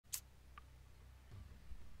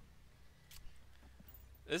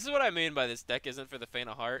This is what I mean by this deck isn't for the faint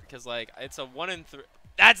of heart, because, like, it's a 1 in 3.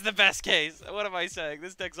 That's the best case! What am I saying?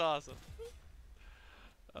 This deck's awesome.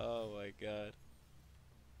 Oh my god.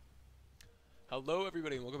 Hello,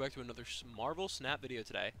 everybody, and welcome back to another Marvel Snap video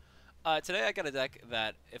today. Today I got a deck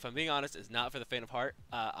that, if I'm being honest, is not for the faint of heart.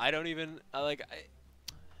 I don't even, this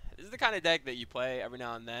is the kind of deck that you play every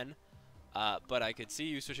now and then, but I could see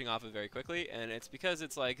you switching off it very quickly, and it's because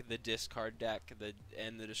it's like the discard deck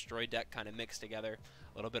and the destroy deck kind of mixed together,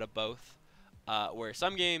 a little bit of both. Where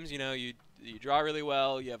some games, you know, you draw really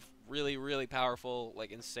well, you have really, really powerful,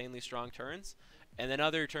 like insanely strong turns, and then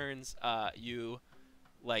other turns you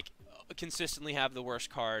like consistently have the worst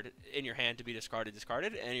card in your hand to be discarded,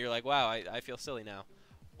 and you're like, wow, I feel silly now.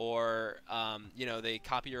 Or, you know, they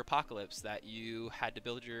copy your Apocalypse that you had to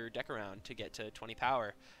build your deck around to get to 20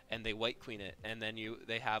 power, and they white queen it, and then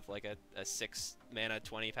they have like a 6 mana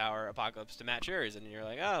 20 power Apocalypse to match yours, and you're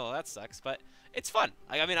like, oh, well, that sucks, but it's fun.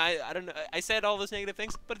 I mean, I don't know, I said all those negative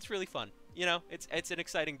things, but it's really fun. You know, it's an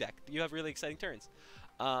exciting deck. You have really exciting turns.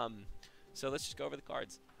 So let's just go over the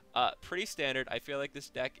cards. Pretty standard. I feel like this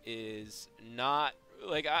deck is not,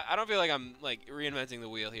 like, I don't feel like I'm, like, reinventing the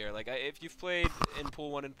wheel here. Like, if you've played in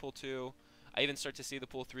Pool 1 and Pool 2, I even start to see the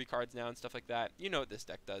Pool 3 cards now and stuff like that. You know what this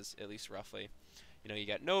deck does, at least roughly. You know, you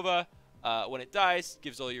get Nova. When it dies,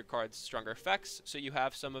 gives all your cards stronger effects. So you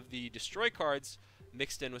have some of the destroy cards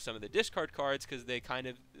mixed in with some of the discard cards because they kind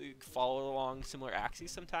of follow along similar axes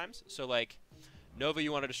sometimes. So, like, Nova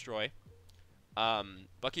you want to destroy.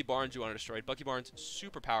 Bucky Barnes you want to destroy. Bucky Barnes,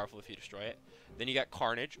 super powerful if you destroy it. Then you got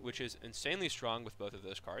Carnage, which is insanely strong with both of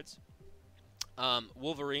those cards.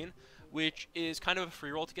 Wolverine, which is kind of a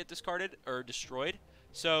free roll to get discarded or destroyed.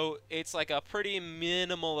 So it's like a pretty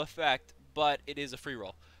minimal effect, but it is a free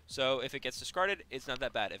roll. So if it gets discarded, it's not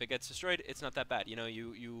that bad. If it gets destroyed, it's not that bad. You know,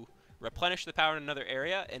 you replenish the power in another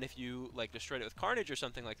area, and if you, like, destroyed it with Carnage or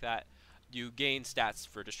something like that, you gain stats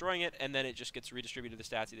for destroying it, and then it just gets redistributed the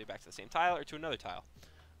stats either back to the same tile or to another tile.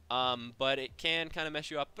 But it can kind of mess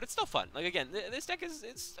you up, but it's still fun. Like, again, this deck is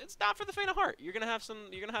it's not for the faint of heart. You're gonna have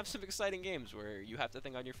some exciting games where you have to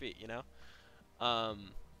think on your feet, you know.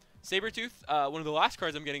 Sabretooth, one of the last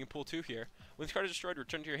cards I'm getting in Pool 2 here. When this card is destroyed,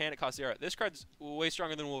 return to your hand, it costs 0. This card's way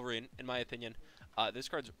stronger than Wolverine, in my opinion. This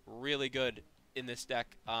card's really good in this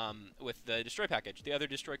deck with the destroy package. The other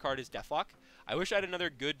destroy card is Deathlok. I wish I had another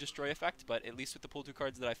good destroy effect, but at least with the Pool 2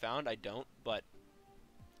 cards that I found, I don't. But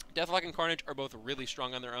Deathlok and Carnage are both really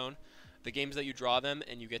strong on their own. The games that you draw them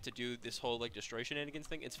and you get to do this whole, like, destroy shenanigans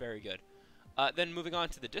thing, it's very good. Then moving on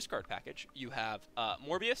to the discard package, you have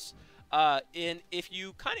Morbius. And if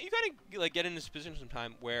you kind of like get in this position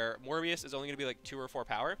sometime where Morbius is only going to be like 2 or 4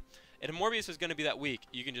 power, and if Morbius is going to be that weak,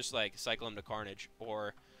 you can just, like, cycle him to Carnage,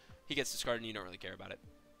 or he gets discarded and you don't really care about it.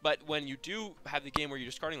 But when you do have the game where you're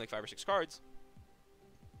discarding like 5 or 6 cards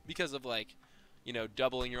because of, like, you know,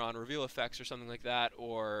 doubling your on reveal effects or something like that,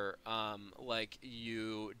 or like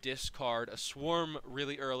you discard a swarm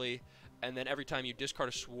really early, and then every time you discard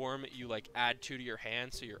a swarm, you, like, add 2 to your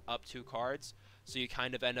hand, so you're up 2 cards. So you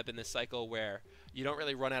kind of end up in this cycle where you don't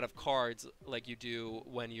really run out of cards like you do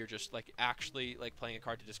when you're just, like, actually, like, playing a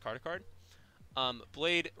card to discard a card.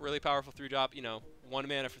 Blade, really powerful 3-drop, you know, 1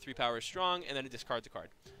 mana for 3 power is strong, and then it discards a card.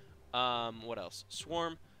 What else?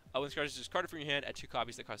 Swarm. When this card is discarded from your hand, add 2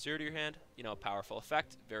 copies that cost 0 to your hand. You know, powerful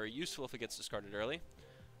effect. Very useful if it gets discarded early.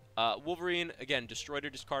 Wolverine, again, destroyed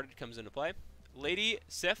or discarded comes into play. Lady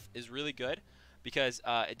Sif is really good because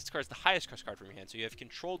it discards the highest cost card from your hand, so you have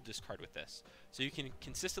controlled discard with this. So you can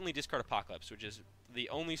consistently discard Apocalypse, which is the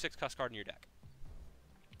only 6 cost card in your deck.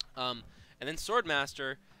 And then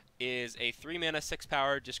Swordmaster is a 3 mana 6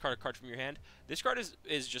 power discard a card from your hand. This card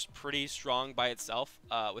is just pretty strong by itself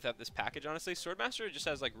without this package, honestly. Swordmaster just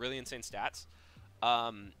has, like, really insane stats.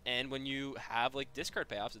 And when you have, like, discard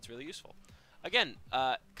payoffs, it's really useful. Again,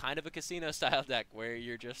 kind of a casino style deck where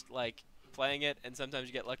you're just, like, playing it, and sometimes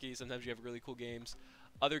you get lucky, sometimes you have really cool games.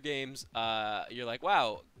 Other games, you're like,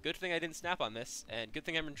 wow, good thing I didn't snap on this, and good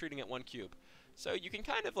thing I'm retreating at 1 cube. So you can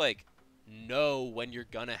kind of, like, know when you're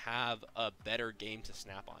gonna have a better game to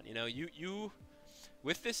snap on. You know, you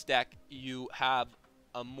with this deck, you have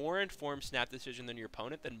a more informed snap decision than your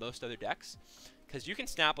opponent than most other decks, because you can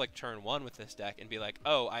snap, like, turn 1 with this deck and be like,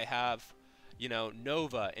 oh, I have, you know,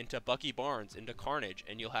 Nova into Bucky Barnes into Carnage,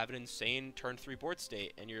 and you'll have an insane turn 3 board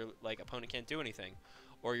state, and your, like, opponent can't do anything.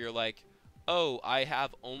 Or you're like, oh, I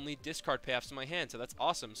have only discard payoffs in my hand, so that's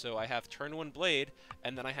awesome. So I have turn 1 Blade,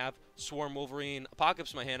 and then I have Swarm, Wolverine,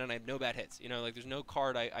 Apocalypse in my hand, and I have no bad hits. You know, like, there's no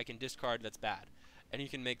card I can discard that's bad. And you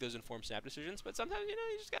can make those informed snap decisions, but sometimes, you know,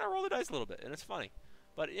 you just gotta roll the dice a little bit, and it's funny.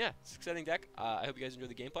 But yeah, it's an exciting deck. I hope you guys enjoy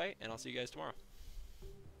the gameplay, and I'll see you guys tomorrow.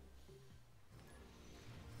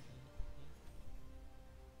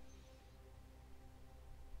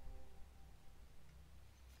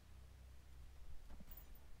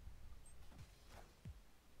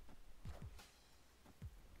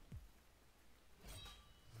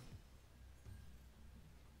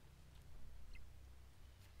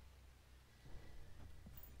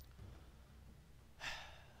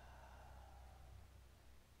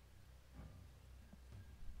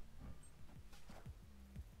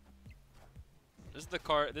 This is the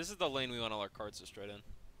card. This is the lane we want all our cards destroyed in.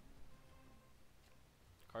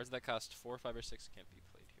 Cards that cost 4, 5, or 6 can't be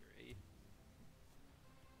played here. 8.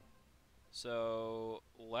 So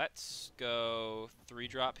let's go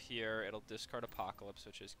 3-drop here. It'll discard Apocalypse,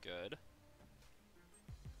 which is good.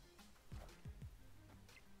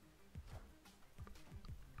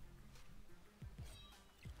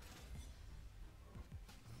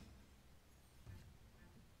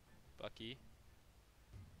 Bucky.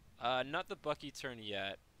 Not the Bucky turn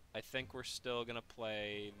yet. I think we're still gonna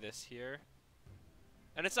play this here.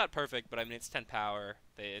 And it's not perfect, but I mean it's 10 power.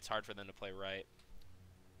 It's hard for them to play right.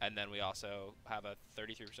 And then we also have a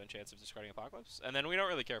 33% chance of discarding Apocalypse. And then we don't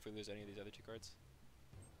really care if we lose any of these other 2 cards.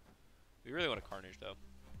 We really want a Carnage though.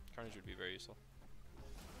 Carnage would be very useful.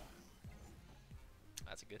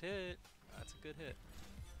 That's a good hit. That's a good hit.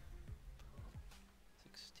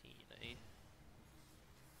 16, eh?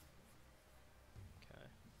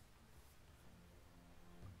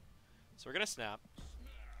 So we're gonna snap,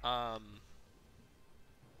 and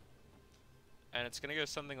it's gonna go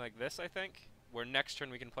something like this, I think, where next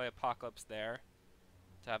turn we can play Apocalypse there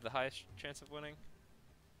to have the highest chance of winning.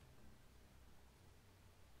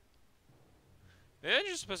 Maybe I'm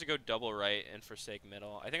just supposed to go double right and forsake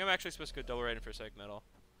middle. I think I'm actually supposed to go double right and forsake middle,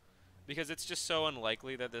 because it's just so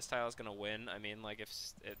unlikely that this tile is gonna win. I mean, like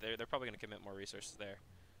if they're probably gonna commit more resources there,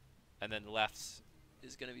 and then left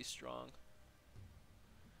is gonna be strong.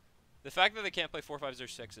 The fact that they can't play 4, 5s, or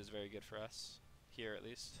 6 is very good for us. Here, at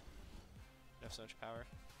least. They have so much power.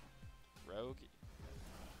 Rogue.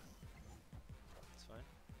 That's fine.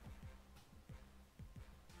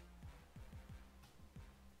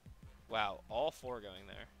 Wow, all 4 going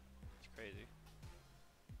there. It's crazy.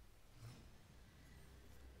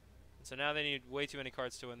 And so now they need way too many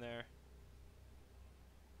cards to win there.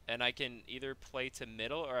 And I can either play to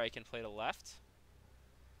middle or I can play to left.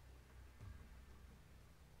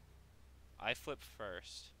 I flip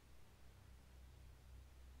first.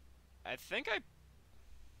 I think I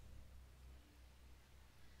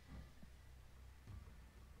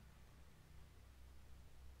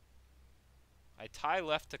tie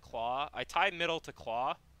left to claw. I tie middle to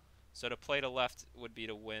claw. So to play to left would be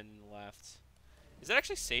to win left. Is it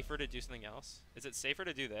actually safer to do something else? Is it safer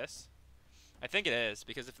to do this? I think it is,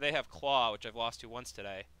 because if they have claw, which I've lost to once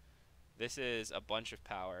today, this is a bunch of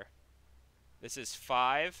power. This is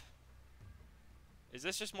 5. Is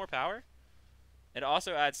this just more power? It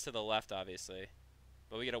also adds to the left, obviously.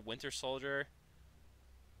 But we get a Winter Soldier.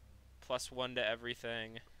 +1 to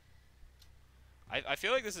everything. I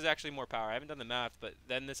feel like this is actually more power. I haven't done the math, but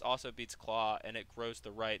then this also beats Claw, and it grows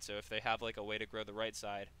the right. So if they have like a way to grow the right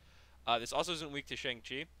side. This also isn't weak to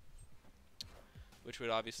Shang-Chi, which would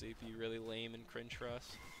obviously be really lame and cringe for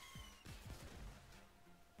us.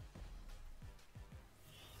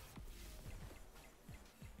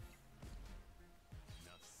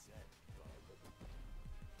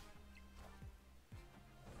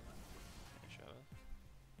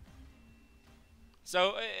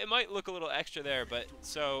 So it might look a little extra there, but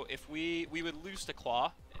so if we would lose to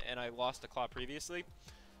Claw, and I lost to Claw previously,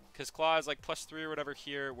 because Claw is like +3 or whatever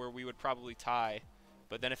here, where we would probably tie.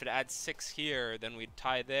 But then if it adds 6 here, then we'd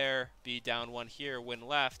tie there, be down 1 here, win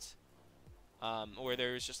left. Or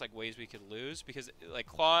there's just like ways we could lose, because like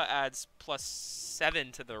Claw adds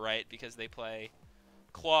 +7 to the right because they play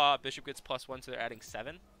Claw. Bishop gets +1, so they're adding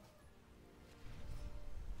 7.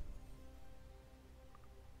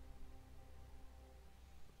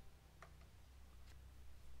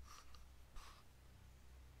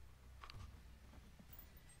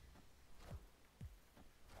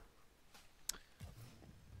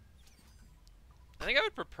 I think I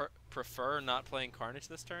would prefer not playing Carnage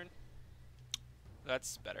this turn.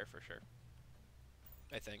 That's better for sure,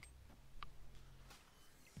 I think.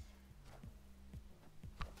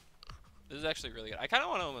 This is actually really good. I kind of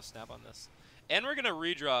want to almost snap on this. And we're going to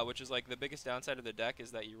redraw, which is like the biggest downside of the deck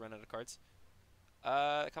is that you run out of cards.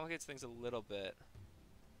 It complicates things a little bit.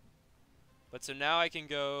 But so now I can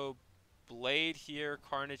go Blade here,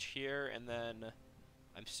 Carnage here, and then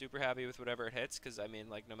I'm super happy with whatever it hits, because I mean,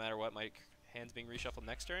 like, no matter what, my hand's being reshuffled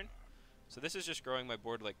next turn. So this is just growing my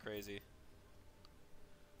board like crazy.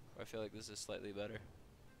 I feel like this is slightly better.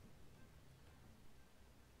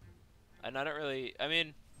 And I don't really, I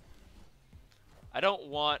mean, I don't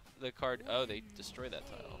want the card. Oh, they destroyed that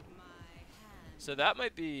tile. So that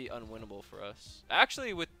might be unwinnable for us.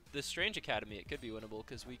 Actually, with the Strange Academy, it could be winnable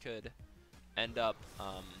because we could end up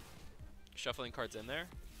shuffling cards in there,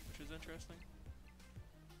 which is interesting.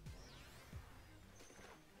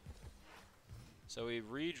 So we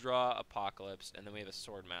redraw Apocalypse, and then we have a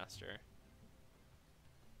Swordmaster.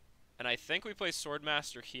 And I think we play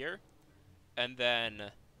Swordmaster here, and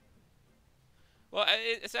then, well,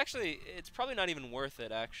 it's probably not even worth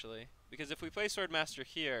it actually, because if we play Swordmaster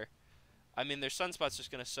here, I mean their Sunspot's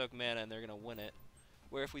just gonna soak mana and they're gonna win it.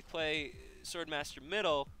 Where if we play Swordmaster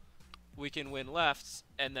middle, we can win lefts,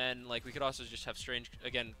 and then like we could also just have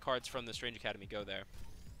cards from the Strange Academy go there.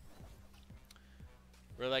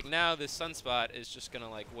 Where like now this Sunspot is just gonna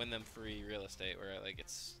like win them free real estate, where like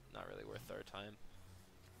it's not really worth our time.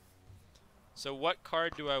 So what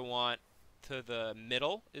card do I want to the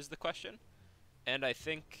middle is the question, and I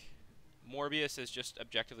think Morbius is just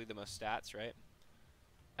objectively the most stats, right?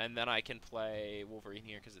 And then I can play Wolverine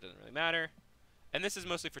here because it doesn't really matter. And this is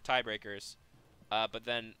mostly for tiebreakers. But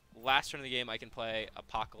then last turn of the game I can play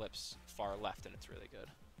Apocalypse far left, and it's really good.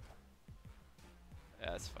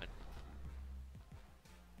 Yeah, that's fine.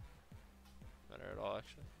 Matter at all,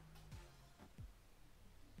 actually.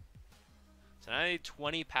 So now I need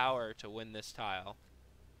 20 power to win this tile,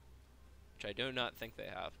 which I do not think they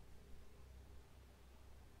have.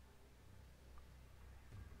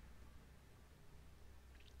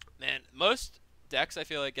 Man, most decks I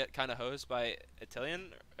feel like get kind of hosed by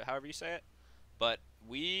Atilian, or however you say it, but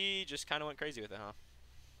we just kind of went crazy with it, huh?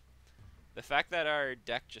 The fact that our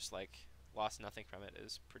deck just like lost nothing from it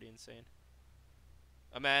is pretty insane.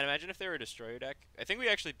 Oh man, imagine if they were a Destroyer deck. I think we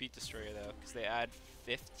actually beat Destroyer though, because they add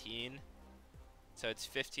 15. So it's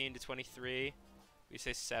 15 to 23. We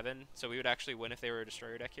say 7, so we would actually win if they were a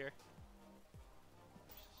Destroyer deck here.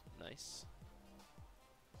 Nice.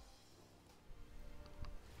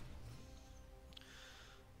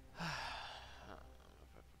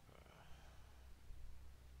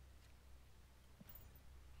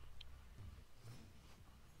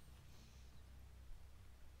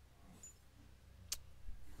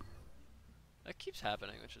 That keeps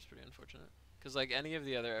happening, which is pretty unfortunate. Because like any of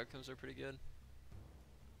the other outcomes are pretty good.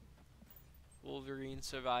 Wolverine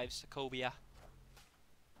survives Sokovia.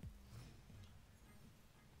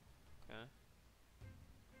 Okay.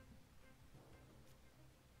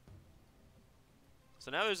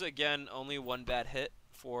 So now there's again only one bad hit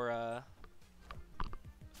for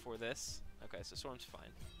this. Okay, so Storm's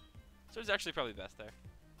fine. Storm's actually probably best there.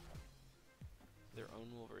 Their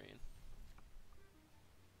own Wolverine.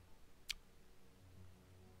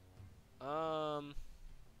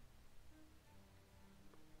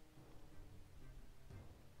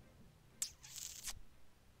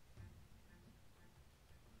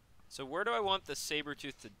 So where do I want the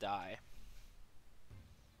Sabretooth to die?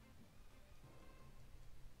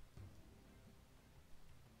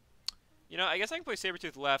 You know, I guess I can play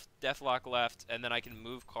Sabretooth left, Deathlok left, and then I can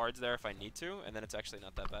move cards there if I need to, and then it's actually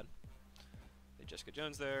not that bad. Play Jessica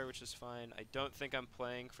Jones there, which is fine. I don't think I'm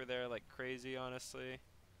playing for there like crazy, honestly.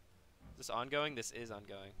 Is this ongoing? This is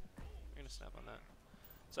ongoing. We're gonna snap on that.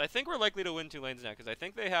 So I think we're likely to win 2 lanes now, because I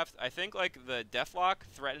think they have. I think like the Deathlok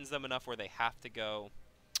threatens them enough where they have to go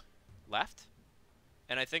left,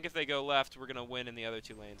 and I think if they go left, we're gonna win in the other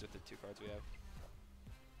 2 lanes with the 2 cards we have.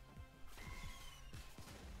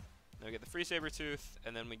 Then we get the free Sabretooth,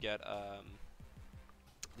 and then we get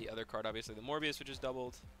the other card, obviously the Morbius, which is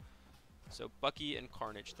doubled. So Bucky and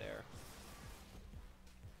Carnage there.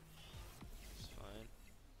 It's fine.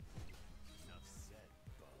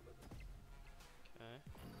 Okay.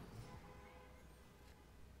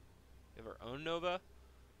 We have our own Nova,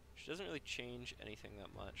 which doesn't really change anything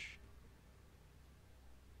that much.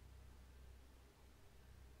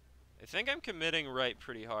 I think I'm committing right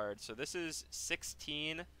pretty hard. So this is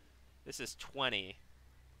 16. This is 20.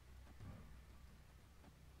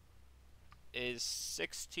 Is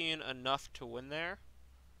 16 enough to win there?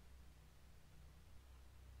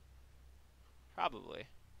 Probably.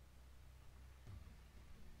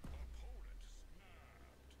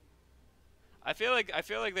 I feel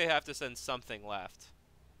like they have to send something left,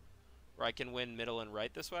 where I can win middle and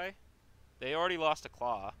right this way. They already lost a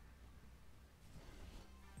claw.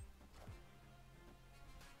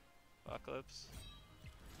 Apocalypse.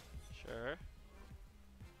 Sure. Okay.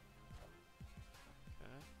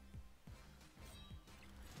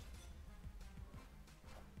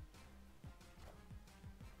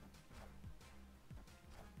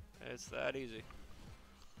 It's that easy.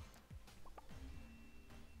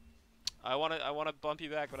 I wanna bump you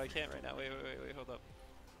back, but I can't right now. Wait, hold up.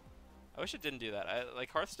 I wish it didn't do that.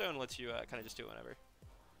 Like Hearthstone lets you kind of just do it whenever.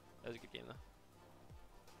 That was a good game though.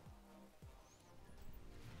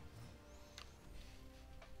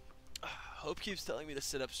 Hope keeps telling me to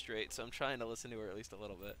sit up straight, so I'm trying to listen to her at least a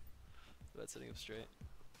little bit about sitting up straight.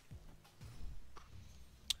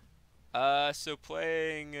 So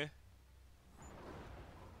playing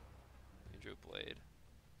Andrew Blade.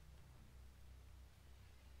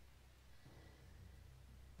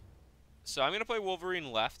 So I'm gonna play Wolverine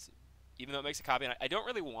left, even though it makes a copy. And I don't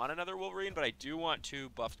really want another Wolverine, but I do want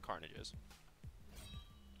 2 buffed Carnages,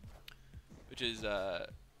 which is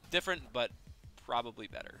different, but probably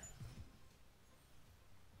better.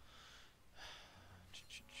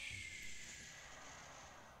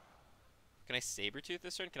 Can I Sabretooth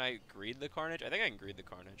this turn? Can I greed the Carnage? I think I can greed the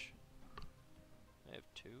Carnage. I have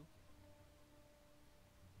 2.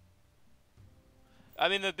 I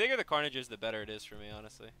mean, the bigger the Carnage is, the better it is for me,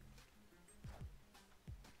 honestly.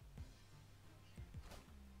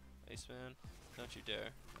 Iceman, don't you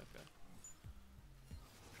dare. Okay.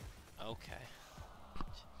 Okay.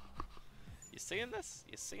 You seeing this?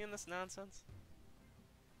 You seeing this nonsense?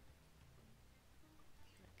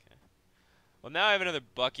 Okay. Well, now I have another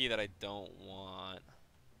Bucky that I don't want.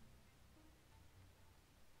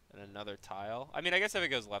 And another tile. I mean, I guess if it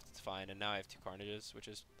goes left, it's fine. And now I have 2 Carnages, which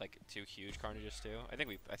is like 2 huge Carnages too. I think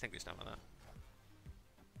we snap on that.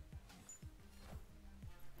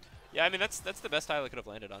 Yeah, I mean that's the best tile I could have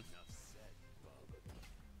landed on.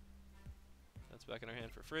 That's back in our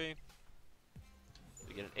hand for free.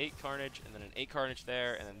 We get an 8 Carnage and then an 8 Carnage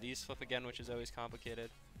there, and then these flip again, which is always complicated.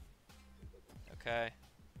 Okay.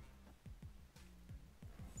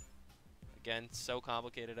 Again, so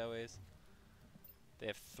complicated always. They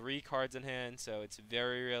have 3 cards in hand, so it's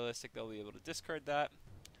very realistic they'll be able to discard that.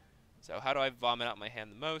 So how do I vomit out my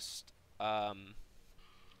hand the most? I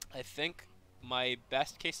think my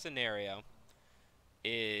best case scenario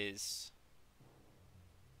is...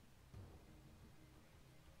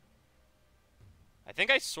 I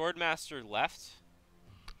think I Swordmaster left.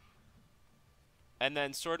 And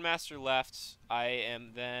then Swordmaster left, I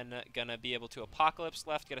am then gonna be able to Apocalypse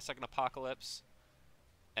left, get a second Apocalypse.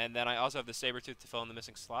 And then I also have the Sabretooth to fill in the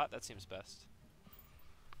missing slot. That seems best.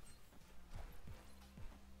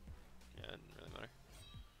 Yeah, it doesn't really matter.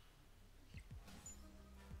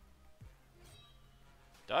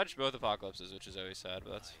 Dodged both Apocalypses, which is always sad,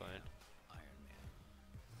 but that's fine.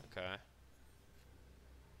 Okay.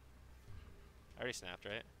 I already snapped,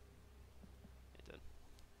 right? It did.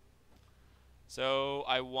 So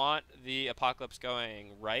I want the Apocalypse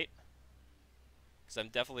going right, because I'm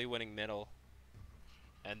definitely winning middle.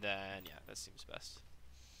 And then, yeah, that seems best.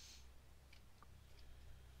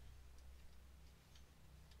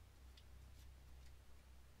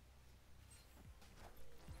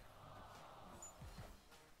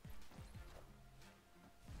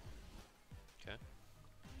 Okay.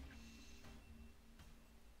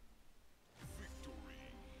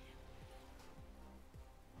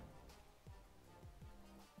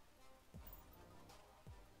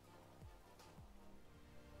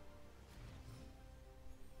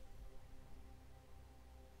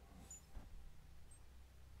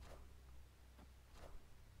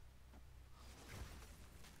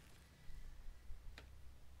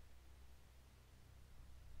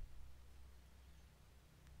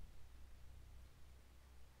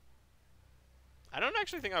 I don't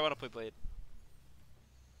actually think I want to play Blade.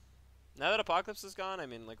 Now that Apocalypse is gone, I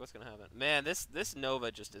mean, like, what's gonna happen? Man, this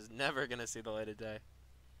Nova just is never gonna see the light of day.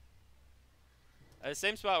 At the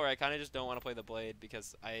same spot where I kind of just don't want to play the Blade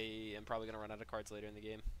because I am probably gonna run out of cards later in the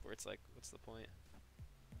game. Where it's like, what's the point?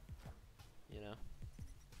 You know.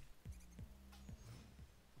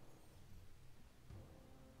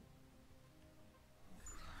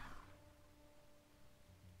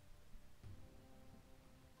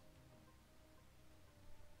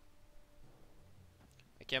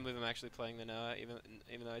 I can't believe I'm actually playing the Noah,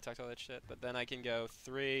 even though I talked all that shit. But then I can go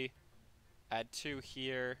 3, add 2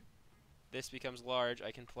 here. This becomes large.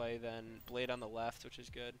 I can play then Blade on the left, which is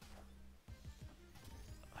good.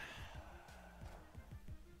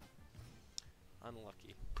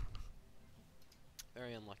 Unlucky.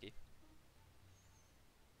 Very unlucky.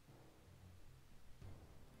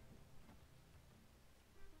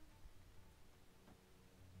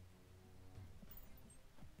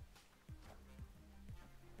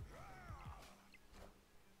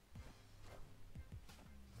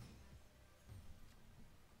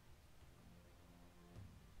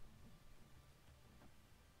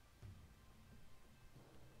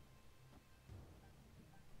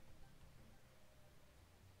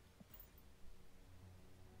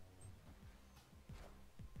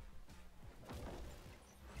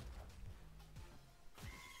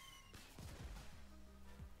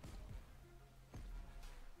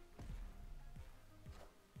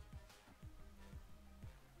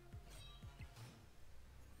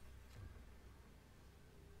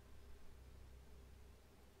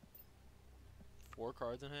 Four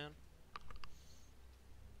cards in hand.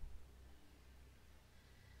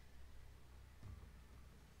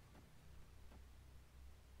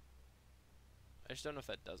 I just don't know if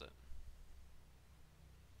that does it.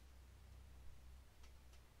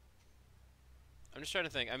 I'm just trying to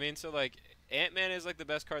think. I mean, so like Ant-Man is like the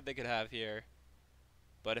best card they could have here,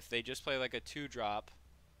 but if they just play like a 2-drop,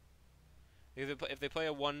 if they play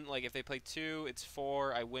a 1, like if they play 2, it's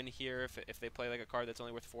 4. I win here. If they play like a card that's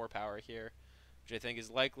only worth 4 power here, which I think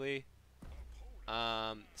is likely.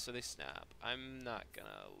 So they snap. I'm not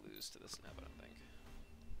gonna lose to the snap, I don't think.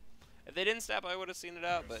 If they didn't snap, I would have seen it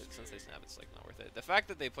out, but since they snap, it's like not worth it. The fact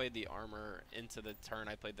that they played the armor into the turn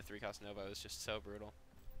I played the 3-cost Nova was just so brutal.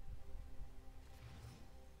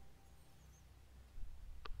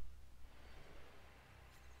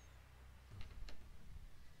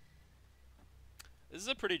 This is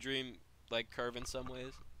a pretty dream like curve in some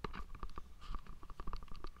ways.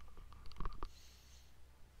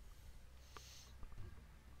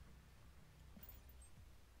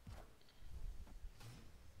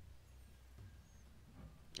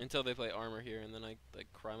 Until they play armor here, and then I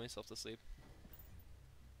like cry myself to sleep.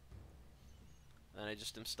 And I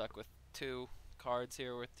just am stuck with 2 cards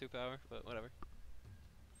here worth 2 power, but whatever.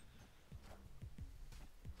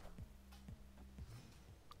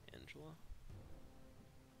 Angela.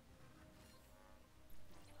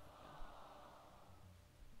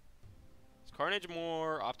 Is Carnage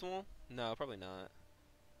more optimal? No, probably not.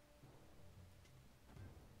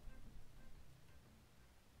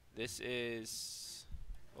 This is...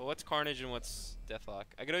 Well, what's Carnage and what's Deathlok?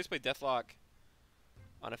 I could always play Deathlok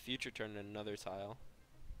on a future turn in another tile.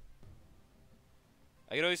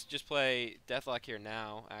 I could always just play Deathlok here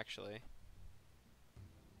now, actually.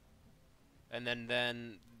 And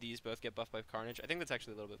then these both get buffed by Carnage. I think that's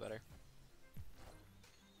actually a little bit better.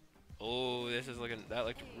 Oh, this is looking... That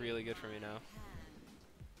looked really good for me now.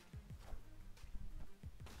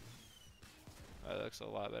 Oh, that looks a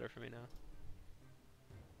lot better for me now.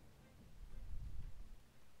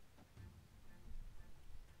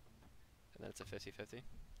 And then it's a 50-50.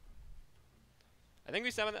 I think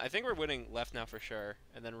we I think we're winning left now for sure,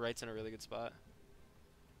 and then right's in a really good spot.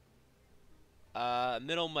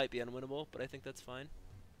 Middle might be unwinnable, but I think that's fine.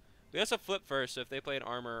 We also flip first, so if they play an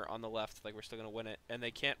armor on the left, like we're still gonna win it, and they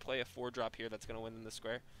can't play a 4-drop here that's gonna win them the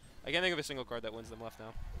square. I can't think of a single card that wins them left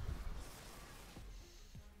now.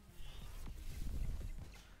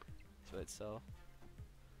 So I'd sell.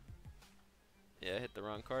 Yeah, I hit the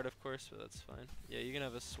wrong card, of course, but that's fine. Yeah, you can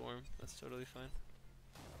have a swarm. That's totally fine.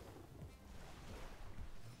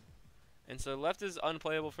 And so left is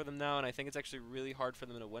unplayable for them now, and I think it's actually really hard for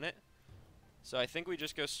them to win it. So I think we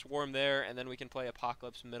just go swarm there, and then we can play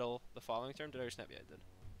Apocalypse middle the following turn. Did I snap? Yeah, I did.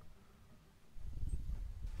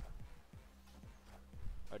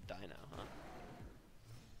 Or Dino, huh?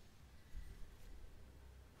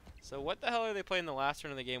 So what the hell are they playing the last turn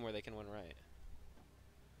of the game where they can win right?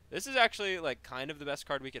 This is actually like kind of the best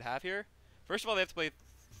card we could have here. First of all, they have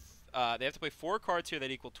to play 4 cards here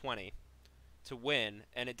that equal 20 to win,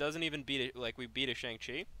 and it doesn't even beat it like we beat a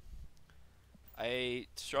Shang-Chi. I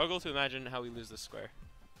struggle to imagine how we lose this square.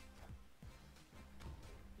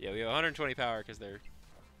 Yeah, we have 120 power because they're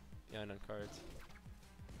behind on cards.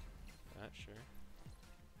 Not sure.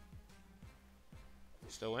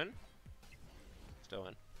 Still win? Still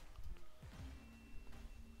win.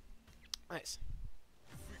 Nice.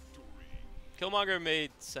 Killmonger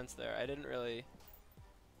made sense there. I didn't really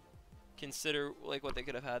consider like what they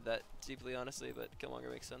could have had that deeply, honestly, but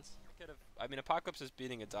Killmonger makes sense. I mean, Apocalypse is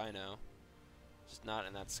beating a Dino, just not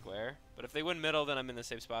in that square. But if they win middle, then I'm in the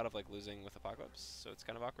same spot of like losing with Apocalypse, so it's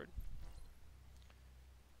kind of awkward.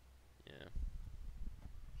 Yeah.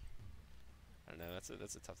 I don't know. That's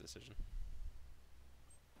a tough decision.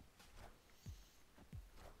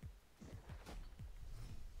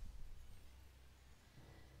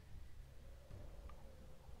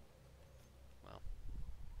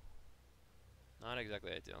 Not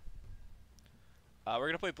exactly ideal. We're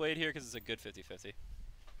going to play Blade here because it's a good 50-50.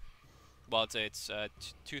 Well, I'd say it's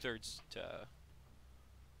 2/3 to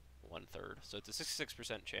 1/3. So it's a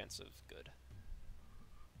 66% chance of good.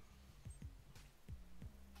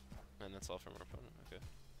 And that's all from our opponent. Okay.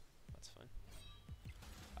 That's fine.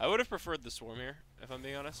 I would have preferred the Swarm here, if I'm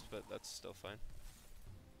being honest, but that's still fine.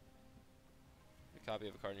 A copy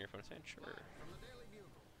of a card in your opponent's hand? Sure.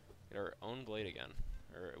 Get our own Blade again.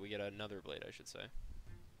 Or we get another Blade, I should say.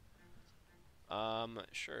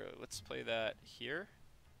 Sure, let's play that here.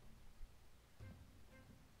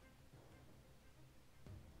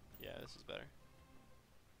 Yeah, this is better.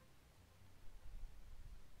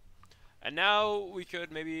 And now we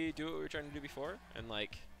could maybe do what we were trying to do before and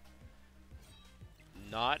like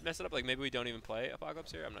not mess it up. Like maybe we don't even play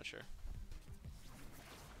Apocalypse here. I'm not sure.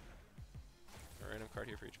 A random card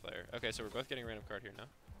here for each player. Okay, so we're both getting a random card here now.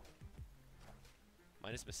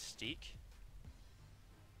 Minus Mystique.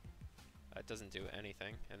 That doesn't do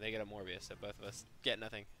anything, and they get a Morbius, so both of us get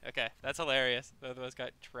nothing. Okay, that's hilarious. Both of us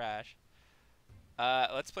got trash.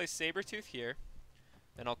 Let's play Sabretooth here.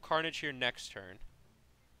 Then I'll Carnage here next turn.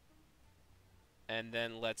 And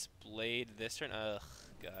then let's Blade this turn. Ugh,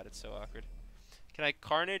 God, it's so awkward. Can I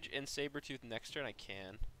Carnage and Sabretooth next turn? I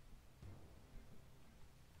can.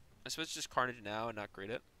 I suppose just Carnage now and not greet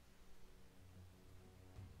it.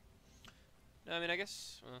 No, I mean, I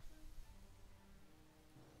guess...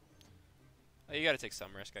 oh, you gotta take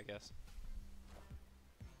some risk, I guess.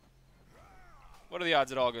 What are the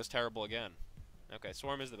odds it all goes terrible again? Okay,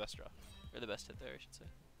 Swarm is the best draw. Or the best hit there, I should say.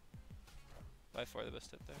 By far the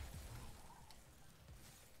best hit there.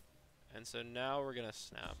 And so now we're gonna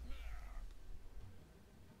snap.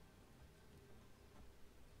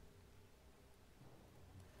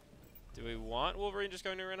 Do we want Wolverine just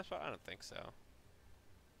going to a random spot? I don't think so. Am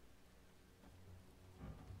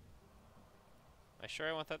I sure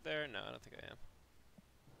I want that there? No, I don't think I am.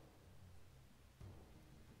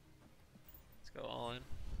 Let's go all in.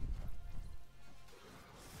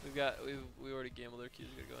 We already gambled our Q's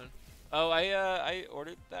are gonna go in. Oh, I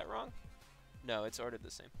ordered that wrong? No, it's ordered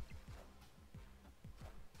the same.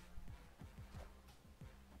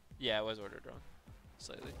 Yeah, it was ordered wrong.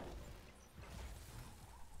 Slightly.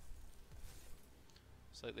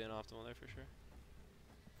 Slightly unoptimal there for sure.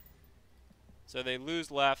 So they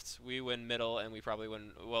lose left, we win middle, and we probably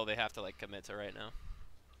win. Well, they have to like commit to right now.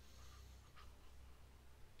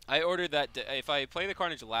 I ordered that. If I play the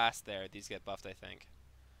Carnage last there, these get buffed, I think.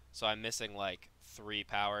 So I'm missing like 3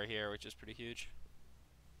 power here, which is pretty huge.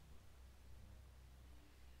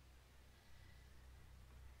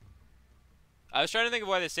 I was trying to think of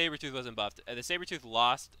why the Sabretooth wasn't buffed. The Sabretooth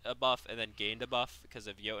lost a buff and then gained a buff because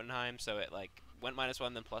of Jotunheim, so it like went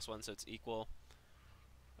 -1 then +1, so it's equal.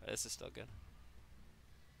 This is still good.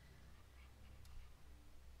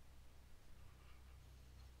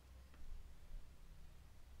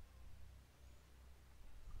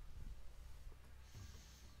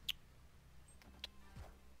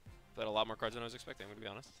 But a lot more cards than I was expecting, to be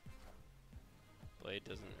honest. Blade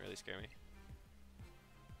doesn't really scare me.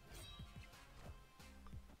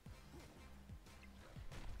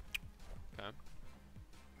 Okay.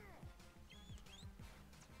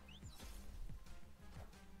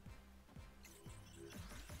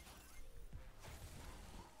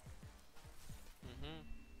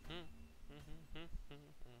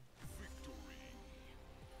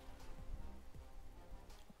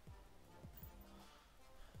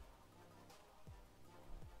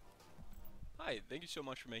 Hi, thank you so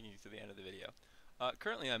much for making it to the end of the video.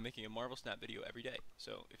 Currently I'm making a Marvel Snap video every day,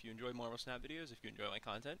 so if you enjoy Marvel Snap videos, if you enjoy my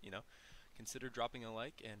content, you know, consider dropping a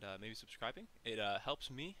like and maybe subscribing. It helps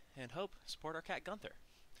me and help support our cat Gunther.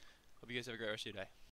 Hope you guys have a great rest of your day.